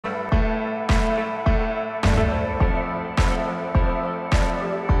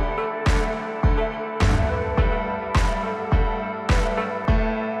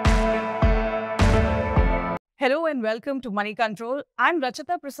and welcome to Moneycontrol. I'm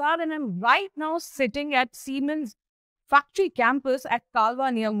Rachita Prasad and I'm right now sitting at Siemens factory campus at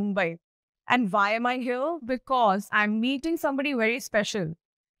Kalwa near Mumbai. And why am I here? Because I'm meeting somebody very special.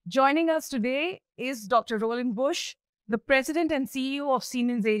 Joining us today is Dr. Roland Busch, the president and CEO of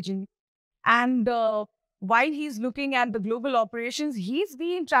Siemens AG. And while he's looking at the global operations, he's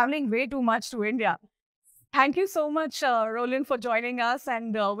been traveling way too much to India. Thank you so much, Roland, for joining us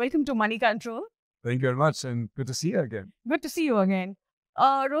and welcome to Moneycontrol. Thank you very much, and good to see you again. Good to see you again.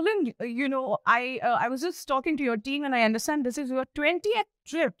 Roland, I was just talking to your team and I understand this is your 20th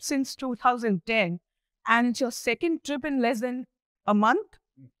trip since 2010 and it's your second trip in less than a month.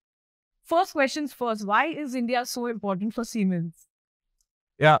 First questions first, why is India so important for Siemens?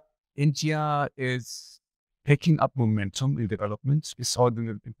 Yeah, India is picking up momentum in development. We saw it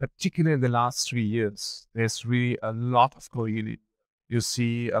in particular in the last 3 years. There's really a lot of going in. You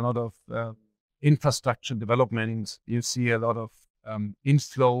see a lot of infrastructure development. You see a lot of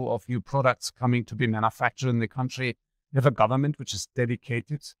inflow of new products coming to be manufactured in the country. You have a government which is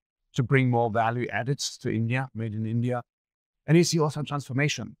dedicated to bring more value added to India, made in India. And you see also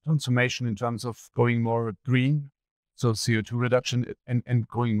transformation in terms of going more green, so CO2 reduction and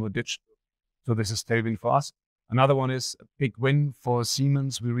going more digital. So this is tailwind for us. Another one is a big win for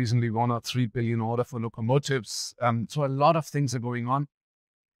Siemens. We recently won a 3 billion order for locomotives. So a lot of things are going on.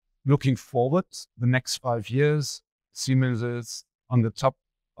 Looking forward, the next 5 years, Siemens is on the top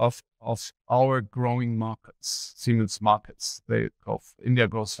of our growing markets, Siemens markets. India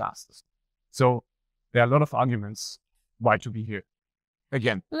grows fastest. So there are a lot of arguments why to be here.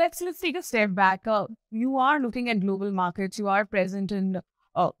 Again, let's take a step back. You are looking at global markets. You are present in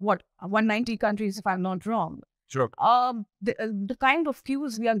 190 countries, if I'm not wrong. Sure. The kind of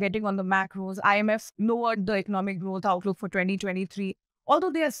cues we are getting on the macros, IMF lowered the economic growth outlook for 2023.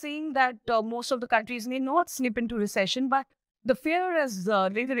 Although they are saying that most of the countries may not slip into recession, but the fear is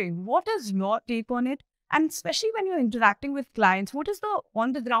lingering. What is your take on it? And especially when you're interacting with clients, what is the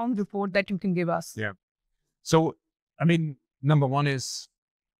on-the-ground report that you can give us? Yeah. So, I mean, number one is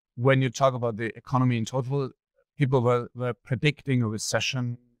when you talk about the economy in total, people were predicting a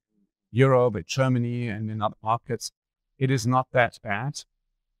recession in Europe, in Germany, and in other markets. It is not that bad.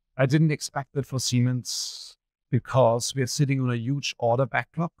 I didn't expect it for Siemens, because we are sitting on a huge order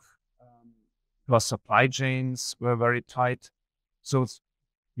backlog. Because supply chains were very tight. So it's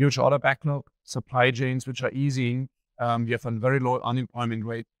huge order backlog, supply chains which are easing. We have a very low unemployment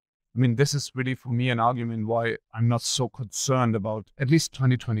rate. I mean, this is really for me an argument why I'm not so concerned about at least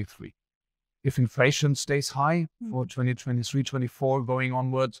 2023. If inflation stays high for 2023, 24 going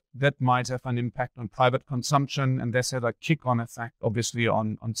onwards, that might have an impact on private consumption, and there's a kick-on effect, obviously,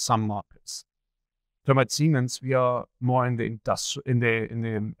 on some markets. So at Siemens, we are more in the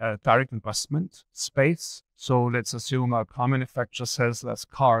direct investment space. So let's assume a car manufacturer sells less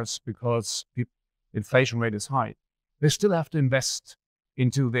cars because the inflation rate is high. They still have to invest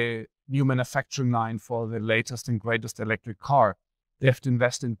into the new manufacturing line for the latest and greatest electric car. They have to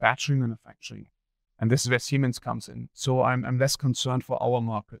invest in battery manufacturing. And this is where Siemens comes in. So I'm less concerned for our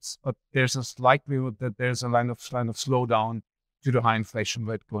markets. But there's a likelihood that there's a line of slowdown due to high inflation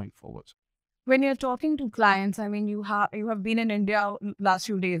rate going forward. When you're talking to clients, I mean, you have been in India last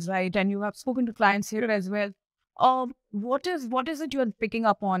few days, right? And you have spoken to clients here as well. What is it you're picking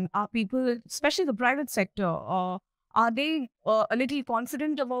up on? Are people, especially the private sector, are they a little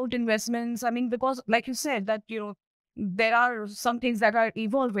confident about investments? I mean, because like you said, that there are some things that are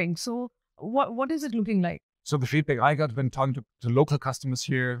evolving. So what is it looking like? So the feedback I got when talking to local customers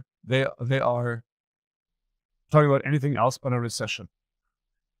here, they are talking about anything else but a recession.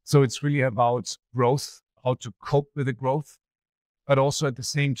 So it's really about growth, how to cope with the growth, but also at the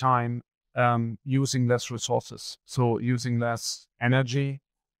same time, using less resources. So using less energy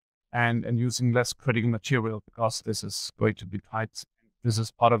and using less critical material, because this is going to be tight. This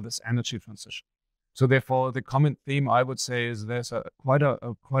is part of this energy transition. So therefore, the common theme I would say is there's quite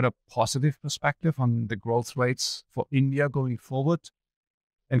a positive perspective on the growth rates for India going forward.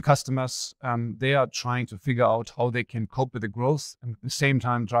 And customers, they are trying to figure out how they can cope with the growth and at the same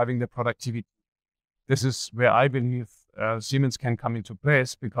time driving their productivity. This is where I believe Siemens can come into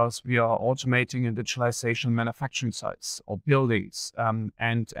place, because we are automating and digitalization manufacturing sites or buildings.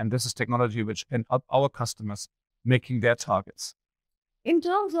 And this is technology which can help our customers making their targets. In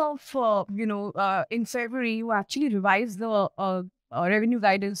terms of, in February, you actually revised the revenue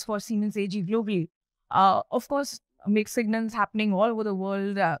guidance for Siemens AG globally. Of course, mixed signals happening all over the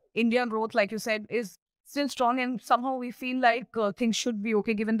world. India growth, like you said, is still strong, and somehow we feel like things should be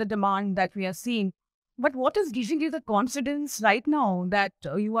okay given the demand that we are seeing. But what is giving you the confidence right now that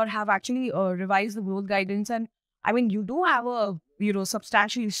you have actually revised the growth guidance? And I mean, you do have a,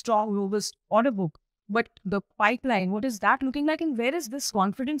 substantially strong, robust order book, but the pipeline, what is that looking like, and where is this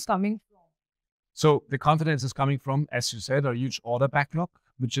confidence coming from? So the confidence is coming from, as you said, a huge order backlog,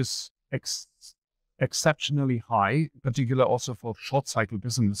 which is exceptionally high, in particular also for short cycle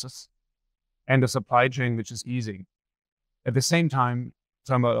businesses, and a supply chain which is easing. At the same time,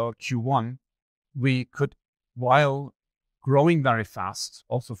 talking about our Q1, we could, while growing very fast,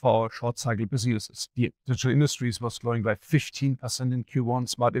 also for our short cycle businesses, the digital industries was growing by 15% in Q1,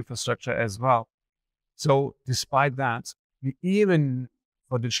 smart infrastructure as well. So despite that,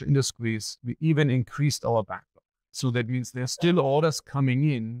 for digital industries, we even increased our backlog. So that means there's still orders coming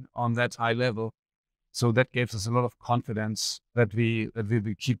in on that high level. So that gives us a lot of confidence that we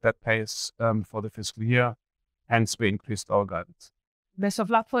will keep that pace for the fiscal year. Hence, we increased our guidance. Best of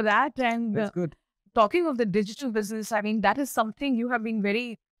luck for that. And That's good. Talking of the digital business, I mean, that is something you have been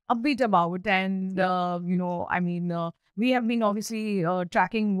very upbeat about. And, we have been obviously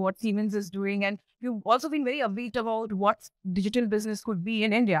tracking what Siemens is doing. And you've also been very upbeat about what digital business could be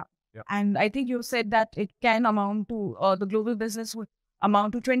in India. Yeah. And I think you said that it can amount to, the global business would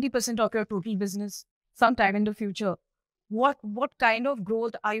amount to 20% of your total business sometime in the future. What kind of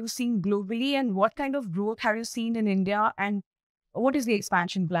growth are you seeing globally, and what kind of growth have you seen in India, and what is the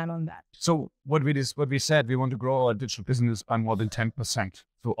expansion plan on that? So what we said, we want to grow our digital business by more than 10%.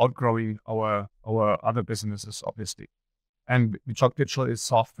 So outgrowing our other businesses, obviously. And we talk digital is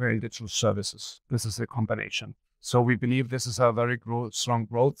software and digital services. This is a combination. So we believe this is a very strong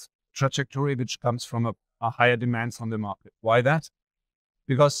growth trajectory, which comes from a higher demands on the market. Why that?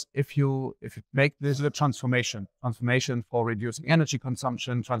 Because if you make this a transformation for reducing energy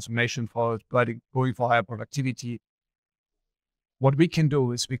consumption, transformation for going for higher productivity, what we can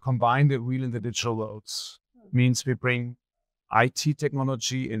do is we combine the real and the digital worlds. Means we bring IT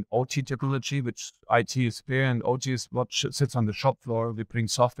technology and OT technology, which IT is clear and OT is what sits on the shop floor. We bring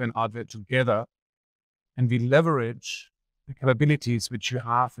software and hardware together, and we leverage the capabilities which you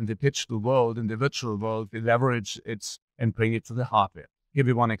have in the digital world, in the virtual world. We leverage it and bring it to the hardware. Give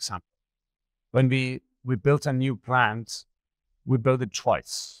you one example. When we built a new plant, we built it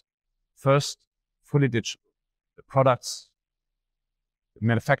twice. First, fully digital. The products, the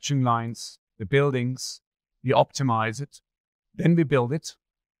manufacturing lines, the buildings, we optimize it. Then we build it.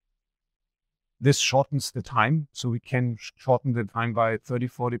 This shortens the time. So we can shorten the time by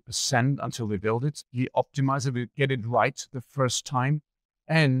 30-40% until we build it. We optimize it, we get it right the first time.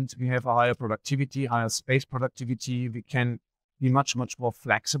 And we have a higher productivity, higher space productivity. We can be much, much more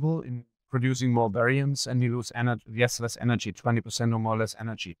flexible in producing more variants, and you lose less energy, 20% or more less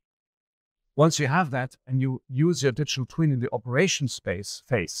energy. Once you have that and you use your digital twin in the operation space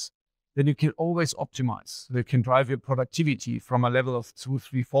phase, then you can always optimize. You can drive your productivity from a level of 2,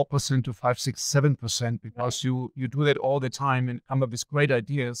 3, 4% to 5, 6, 7% because you do that all the time and come up with great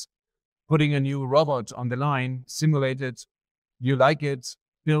ideas. Putting a new robot on the line, simulate it, you like it,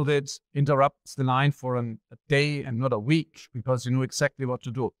 build it, interrupts the line for a day and not a week because you know exactly what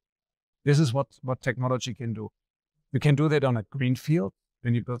to do. This is what technology can do. You can do that on a green field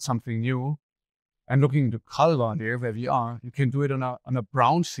when you build something new. And looking into Kalwa here, where we are, you can do it on a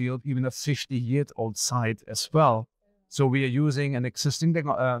brown field, even a 50-year-old site as well. So we are using an existing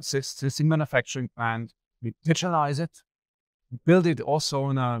manufacturing plant. We digitalize it, we build it also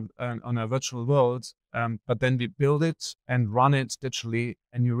on a virtual world, but then we build it and run it digitally,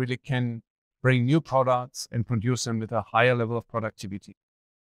 and you really can bring new products and produce them with a higher level of productivity.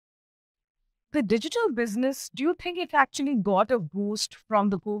 The digital business, do you think it actually got a boost from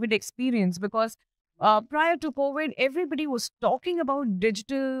the COVID experience? Because prior to COVID, everybody was talking about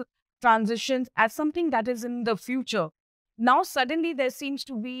digital transitions as something that is in the future. Now, suddenly there seems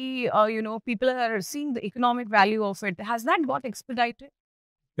to be, people are seeing the economic value of it. Has that got expedited?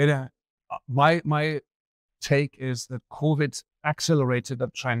 My take is that COVID accelerated a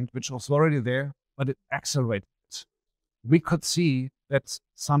trend which was already there, but it accelerated it. We could see that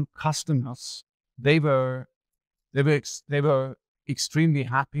some customers, they were extremely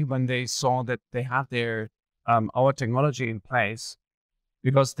happy when they saw that they had our technology in place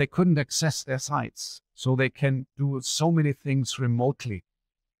because they couldn't access their sites. So they can do so many things remotely.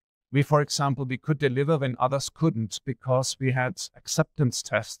 For example, we could deliver when others couldn't because we had acceptance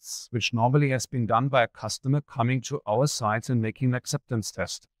tests, which normally has been done by a customer coming to our sites and making an acceptance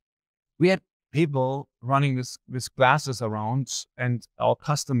test. We had people running with glasses around, and our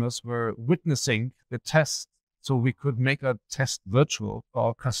customers were witnessing the test. So we could make a test virtual for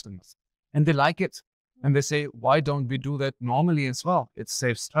our customers. And they like it. And they say, why don't we do that normally as well? It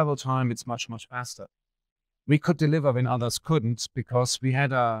saves travel time. It's much, much faster. We could deliver when others couldn't because we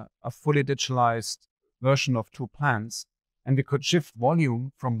had a fully digitalized version of two plants, and we could shift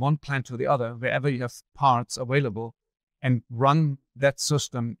volume from one plant to the other wherever you have parts available and run that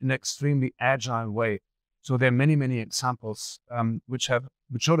system in an extremely agile way. So there are many, many examples which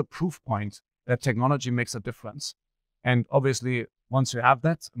show the proof point that technology makes a difference. And obviously, once you have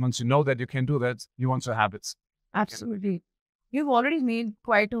that, once you know that you can do that, you want to have it. Absolutely. You've already made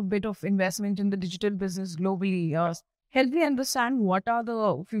quite a bit of investment in the digital business globally. Help me understand what are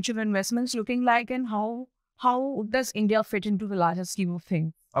the future investments looking like and how does India fit into the larger scheme of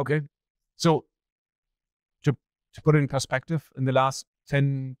things? Okay. So to put it in perspective, in the last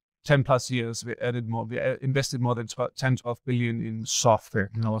 10 plus years, we invested more than 12 billion in software,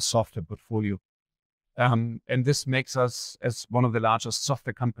 in our software portfolio. And this makes us as one of the largest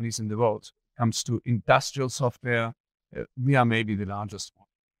software companies in the world. Comes to industrial software, we are maybe the largest one.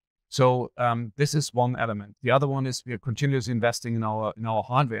 So this is one element. The other one is we are continuously investing in our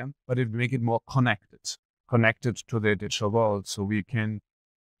hardware, but it make it more connected to the digital world, so we can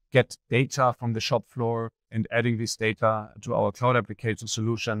get data from the shop floor and adding this data to our cloud application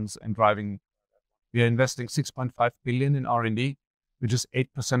solutions and driving. We are investing 6.5 billion in R&D, which is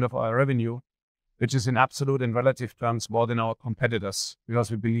 8% of our revenue, which is in absolute and relative terms more than our competitors, because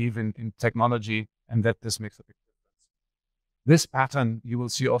we believe in technology and that this makes a big difference. This pattern you will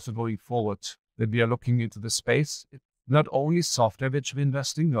see also going forward, that we are looking into the space. It's not only software which we're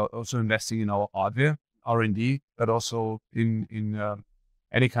investing, we're also investing in our hardware, R&D, but also in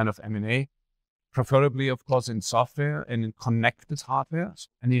any kind of M&A, preferably, of course, in software and in connected hardware,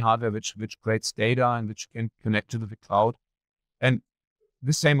 any hardware which creates data and which can connect to the cloud. And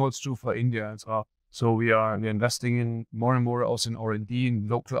the same holds true for India as well. So we're investing in more and more also in R&D, in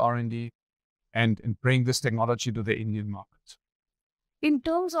local R&D, and bring this technology to the Indian market. In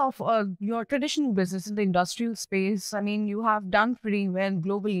terms of your traditional business in the industrial space, I mean, you have done pretty well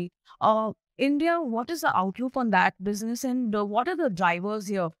globally. India, what is the outlook on that business and what are the drivers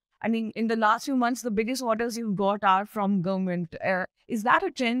here? I mean, in the last few months, the biggest orders you've got are from government. Is that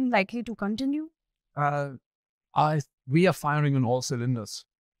a trend likely to continue? We are firing on all cylinders.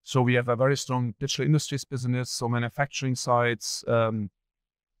 So we have a very strong digital industries business. So manufacturing sites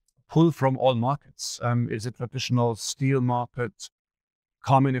pull from all markets. Is it traditional steel market,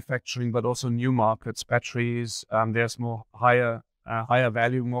 car manufacturing, but also new markets, batteries. There's more higher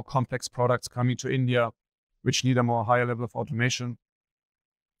value, more complex products coming to India, which need a more higher level of automation.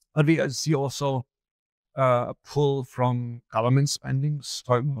 But we see also a pull from government spendings,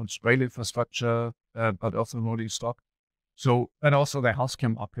 talking about rail infrastructure, but also rolling stock. So, and also the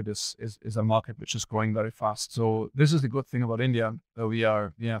healthcare market is a market which is growing very fast. So this is the good thing about India. We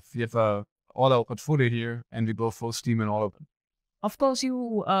have all our portfolio here, and we go full steam in all of them. Of course,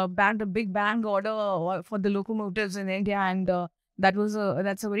 you bagged a big bang order for the locomotives in India, and that's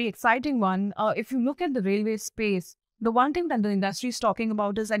a very exciting one. If you look at the railway space, the one thing that the industry is talking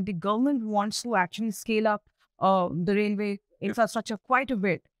about is that the government wants to actually scale up the railway infrastructure quite a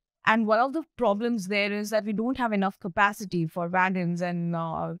bit. And one of the problems there is that we don't have enough capacity for wagons. And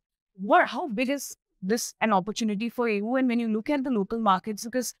how big is this an opportunity for you? And when you look at the local markets,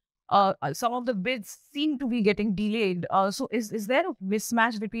 because some of the bids seem to be getting delayed. So is there a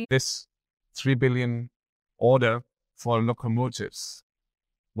mismatch between this 3 billion order for locomotives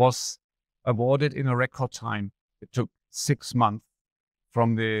was awarded in a record time? It took 6 months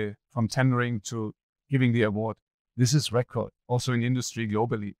from tendering to giving the award. This is record also in industry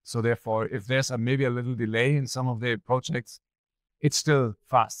globally. So therefore, if there's maybe a little delay in some of the projects, it's still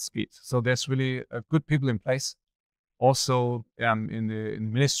fast speed. So there's really good people in place. Also, in the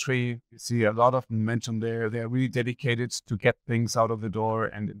ministry, you see a lot of momentum there. They're really dedicated to get things out of the door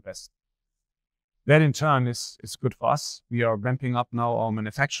and invest. That in turn is good for us. We are ramping up now our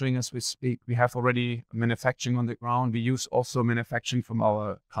manufacturing as we speak. We have already manufacturing on the ground. We use also manufacturing from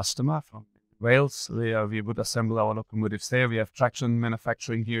our customer, from Wales. We would assemble our locomotives there. We have traction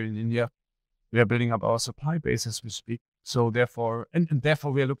manufacturing here in India. We are building up our supply base as we speak. So therefore, and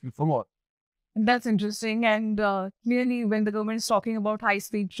therefore we are looking for more. That's interesting. And clearly, when the government is talking about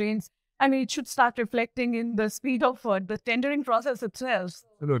high-speed trains, I mean, it should start reflecting in the speed of the tendering process itself.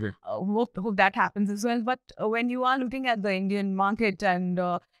 Absolutely. Hope that happens as well. But when you are looking at the Indian market and,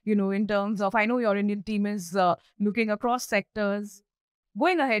 in terms of, I know your Indian team is looking across sectors.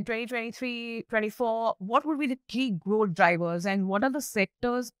 Going ahead, 2023, 24, what would be the key growth drivers and what are the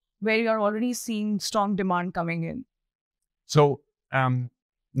sectors where you are already seeing strong demand coming in? So,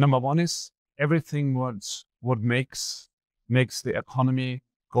 number one is everything what makes the economy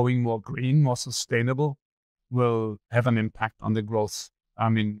going more green, more sustainable, will have an impact on the growth. I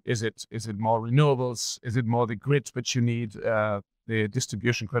mean, is it more renewables? Is it more the grid which you need, the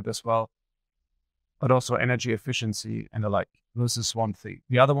distribution grid as well? but also energy efficiency and the like. This is one thing.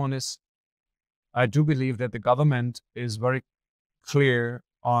 The other one is, I do believe that the government is very clear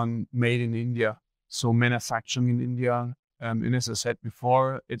on made in India. So manufacturing in India, and as I said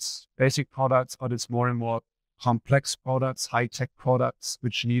before, it's basic products, but it's more and more complex products, high-tech products,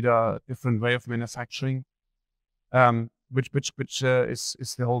 which need a different way of manufacturing, which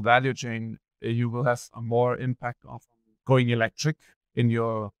is the whole value chain. You will have a more impact of going electric in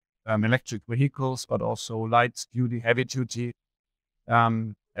your electric vehicles, but also light duty, heavy duty,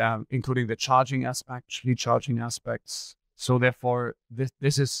 including the charging aspect, recharging aspects. So therefore,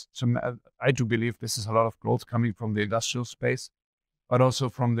 this is I do believe this is a lot of growth coming from the industrial space, but also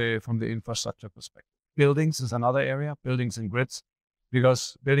from the infrastructure perspective. Buildings is another area, buildings and grids,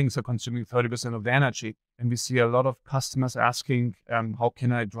 because buildings are consuming 30% of the energy, and we see a lot of customers asking, how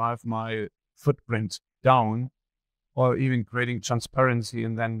can I drive my footprint down, or even creating transparency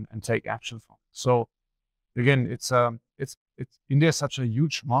and take action from it. So again, it's India is such a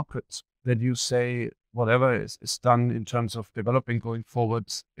huge market that you say whatever is done in terms of developing going forward,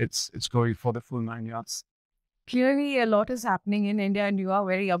 it's going for the full 9 yards. Clearly, a lot is happening in India, and you are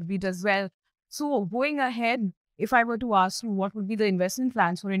very upbeat as well. So going ahead, if I were to ask you what would be the investment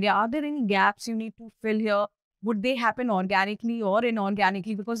plans for India, are there any gaps you need to fill here? Would they happen organically or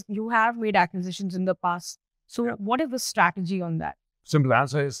inorganically? Because you have made acquisitions in the past. So what is the strategy on that? Simple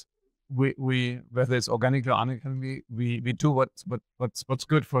answer is we whether it's organically or inorganically, we do what's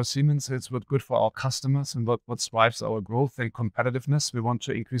good for Siemens, it's what's good for our customers, and what drives our growth and competitiveness. We want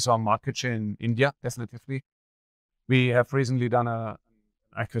to increase our market share in India, definitively. We have recently done an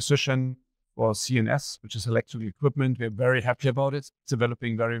acquisition for CNS, which is electrical equipment. We're very happy about it. It's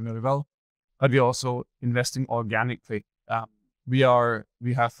developing very, very well. But we're also investing organically. We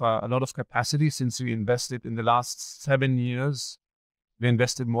have a lot of capacity since we invested in the last 7 years. We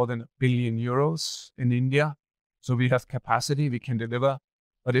invested more than €1 billion in India. So we have capacity, we can deliver.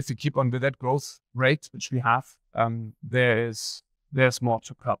 But if we keep on with that growth rate, which we have, there's more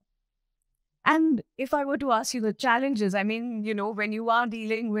to come. And if I were to ask you the challenges, I mean, when you are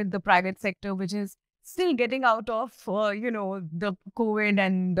dealing with the private sector, which is still getting out of, the COVID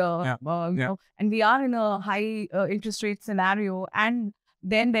and, and we are in a high interest rate scenario. And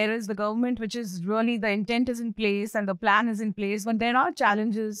then there is the government, which is really the intent is in place and the plan is in place. But there are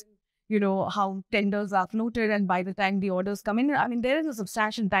challenges, how tenders are floated. And by the time the orders come in, I mean, there is a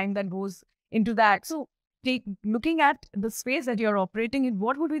substantial time that goes into that. So looking at the space that you're operating in,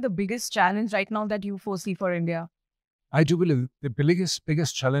 what would be the biggest challenge right now that you foresee for India? I do believe the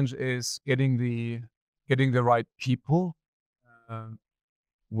biggest challenge is getting the right people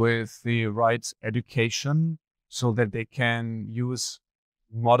with the right education so that they can use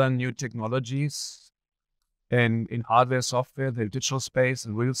modern new technologies and in hardware, software, the digital space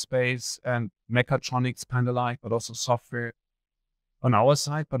and real space and mechatronics kind of like, but also software on our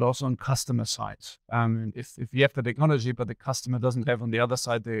side, but also on customer side. If we have the technology, but the customer doesn't have on the other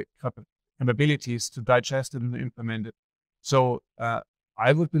side the capabilities to digest it and implement it. So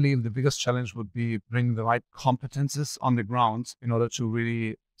I would believe the biggest challenge would be bringing the right competences on the ground in order to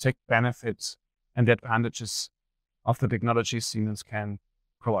really take benefits and the advantages of the technology Siemens can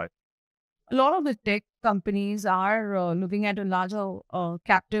provide. A lot of the tech companies are looking at a larger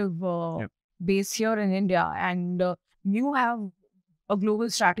captive base here in India, and you have a global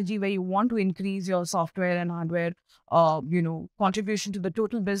strategy where you want to increase your software and hardware, contribution to the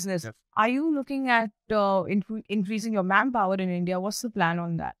total business. Yes. Are you looking at increasing your manpower in India? What's the plan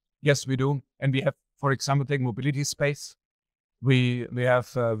on that? Yes, we do. And we have, for example, take mobility space. We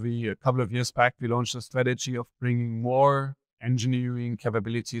have, a couple of years back, we launched a strategy of bringing more engineering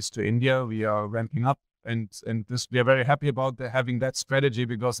capabilities to India. We are ramping up and this, we are very happy about having that strategy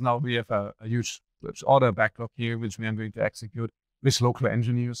because now we have a huge order backlog here, which we are going to execute with local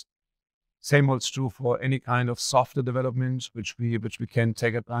engineers. Same holds true for any kind of software development, which we can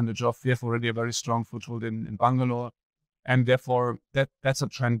take advantage of. We have already a very strong foothold in Bangalore. And therefore, that's a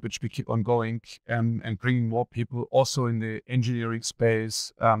trend which we keep on going and bringing more people also in the engineering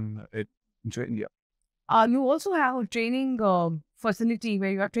space into India. You also have a training facility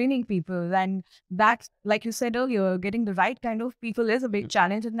where you are training people. And that, like you said earlier, getting the right kind of people is a big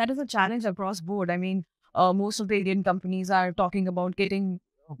challenge. And that is a challenge across board. I mean, most of the Indian companies are talking about getting,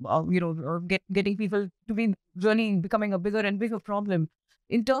 getting people to be really becoming a bigger and bigger problem.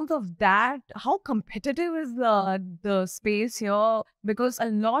 In terms of that, how competitive is the space here? Because a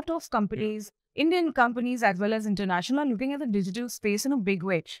lot of companies, Indian companies as well as international, are looking at the digital space in a big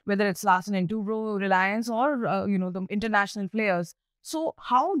way, whether it's Larsen & Toubro, Reliance, or the international players. So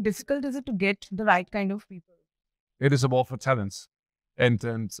how difficult is it to get the right kind of people? It is a war for talents. And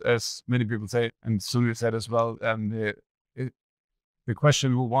as many people say, and Sulu said as well, the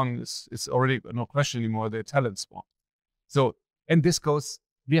question who won is already no question anymore, the talents won. So, and this goes,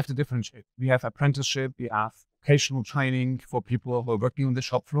 we have to differentiate. We have apprenticeship, we have vocational training for people who are working on the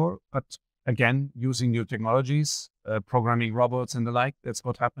shop floor, but again, using new technologies, programming robots and the like, that's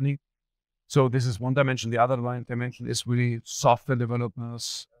what's happening. So this is one dimension. The other dimension is really software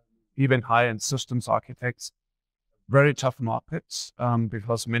developers, even high-end systems architects. Very tough markets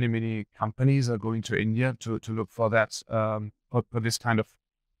because many companies are going to India to look for that for this kind of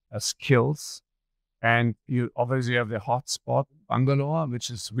skills. And you obviously have the hot spot, Bangalore, which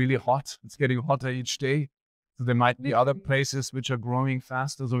is really hot. It's getting hotter each day. So there might be other places which are growing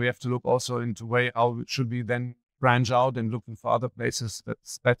faster. So we have to look also into how should we then branch out and looking for other places.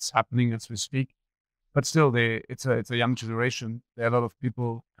 That's happening as we speak. But still, it's a young generation. There are a lot of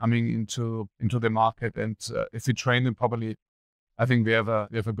people coming into the market, and if we train them properly, I think we have a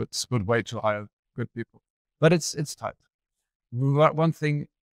good way to hire good people. But it's tight. One thing,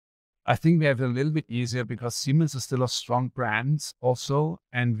 I think we have it a little bit easier because Siemens is still a strong brand also,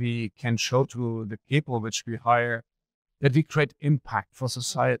 and we can show to the people which we hire that we create impact for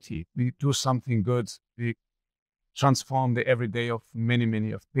society. We do something good. We transform the everyday of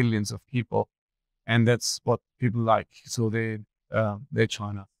many of billions of people. And that's what people like. So they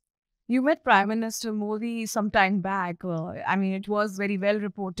join us. You met Prime Minister Modi some time back. I mean, it was very well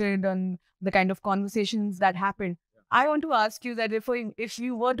reported on the kind of conversations that happened. I want to ask you that if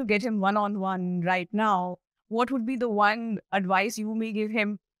you were to get him one-on-one right now, what would be the one advice you may give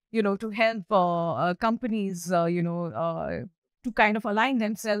him, to help companies, to kind of align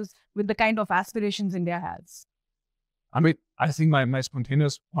themselves with the kind of aspirations India has? I mean, I think my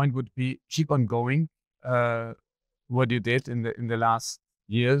spontaneous point would be keep on going what you did in the last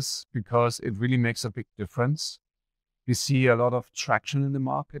years, because it really makes a big difference. We see a lot of traction in the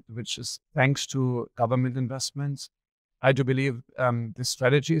market, which is thanks to government investments. I do believe the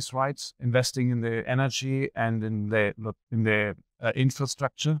strategy is right, investing in the energy and in the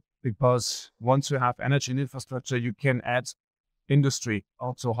infrastructure, because once you have energy and infrastructure, you can add industry,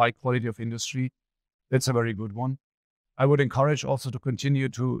 also high quality of industry. That's a very good one. I would encourage also to continue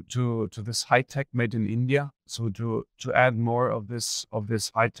to this high tech made in India. So to add more of this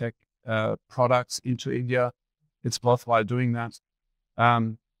high tech products into India, it's worthwhile doing that.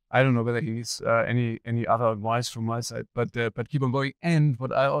 I don't know whether he needs any other advice from my side, but keep on going. And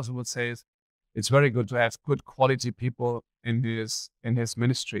what I also would say is, it's very good to have good quality people in his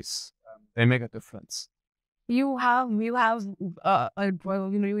ministries. They make a difference. You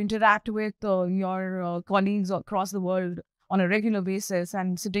interact with your colleagues across the world on a regular basis,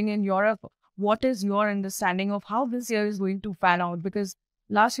 and sitting in Europe, what is your understanding of how this year is going to pan out? Because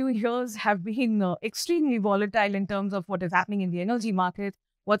last few years have been extremely volatile in terms of what is happening in the energy market,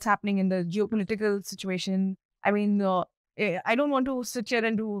 what's happening in the geopolitical situation. I mean, I don't want to sit here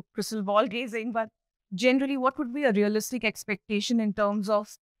and do crystal ball gazing, but generally, what would be a realistic expectation in terms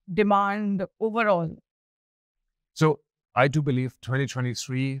of demand overall? So I do believe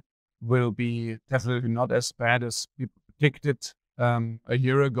 2023 will be definitely not as bad as people predicted a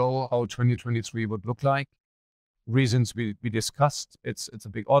year ago, how 2023 would look like. Reasons we discussed. It's a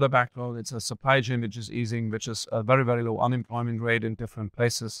big order backlog. It's a supply chain which is easing, which is a very low unemployment rate in different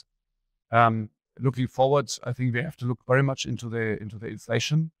places. Looking forward, I think we have to look very much into the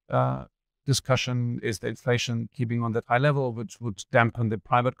inflation discussion. Is the inflation keeping on that high level, which would dampen the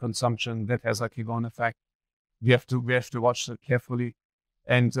private consumption? That has a kick-on effect. We have to watch that carefully.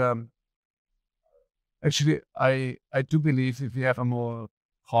 And actually, I do believe if we have a more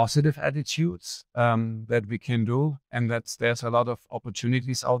positive attitude that we can do, and that there's a lot of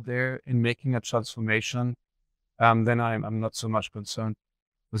opportunities out there in making a transformation, then I'm not so much concerned.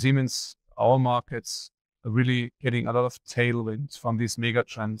 For Siemens, our markets are really getting a lot of tailwinds from these mega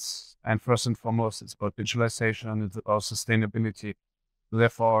trends. And first and foremost, it's about digitalization, it's about sustainability.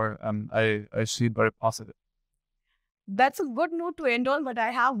 Therefore, I see it very positive. That's a good note to end on, but I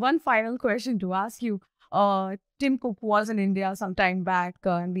have one final question to ask you. Tim Cook was in India some time back,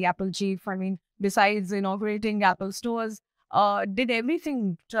 and the Apple chief. I mean, besides inaugurating Apple stores, did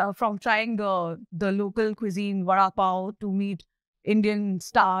everything from trying the local cuisine, vada pav, to meet Indian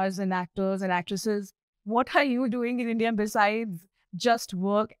stars and actors and actresses. What are you doing in India besides just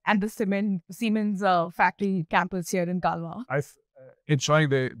work at the Siemens factory campus here in Kalwa? Enjoying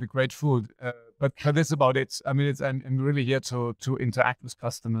the great food, but that's about it. I mean, I'm really here to interact with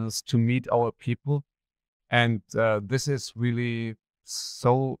customers, to meet our people, and this is really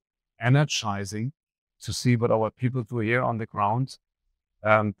so energizing to see what our people do here on the ground.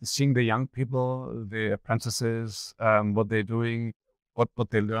 Seeing the young people, the apprentices, what they're doing, what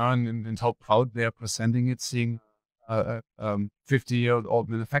they learn and how proud they are presenting it, seeing a 50-year-old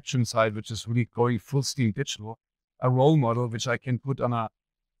manufacturing site, which is really going full steam digital, a role model which I can put on a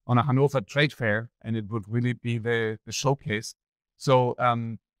Hanover trade fair, and it would really be the showcase. So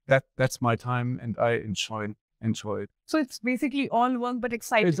that's my time, and I enjoy it. So it's basically all work but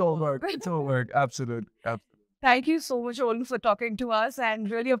exciting. It's all work. It's all work. Absolutely. Thank you so much, Roland, for talking to us, and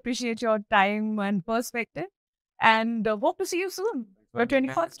really appreciate your time and perspective. And hope to see you soon. Your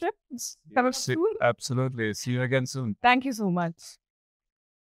 21st trip is coming soon. Absolutely. See you again soon. Thank you so much.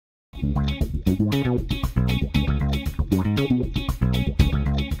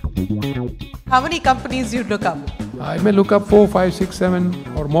 How many companies do you look up? I may look up 4, 5, 6,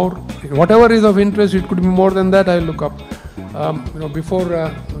 7 or more. Whatever is of interest, it could be more than that, I look up. Before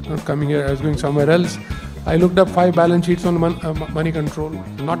not coming here, I was going somewhere else. I looked up 5 balance sheets on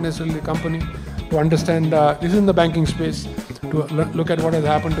Moneycontrol, not necessarily the company, to understand this is in the banking space, to look at what has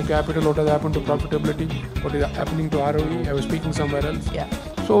happened to capital, what has happened to profitability, what is happening to ROE. I was speaking somewhere else. Yeah.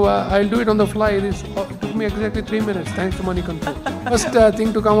 So I'll do it on the fly. It took me exactly 3 minutes, thanks to Moneycontrol. First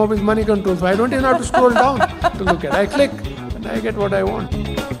thing to come up is Moneycontrol, so I don't even have to scroll down to look at. I click and I get what I want.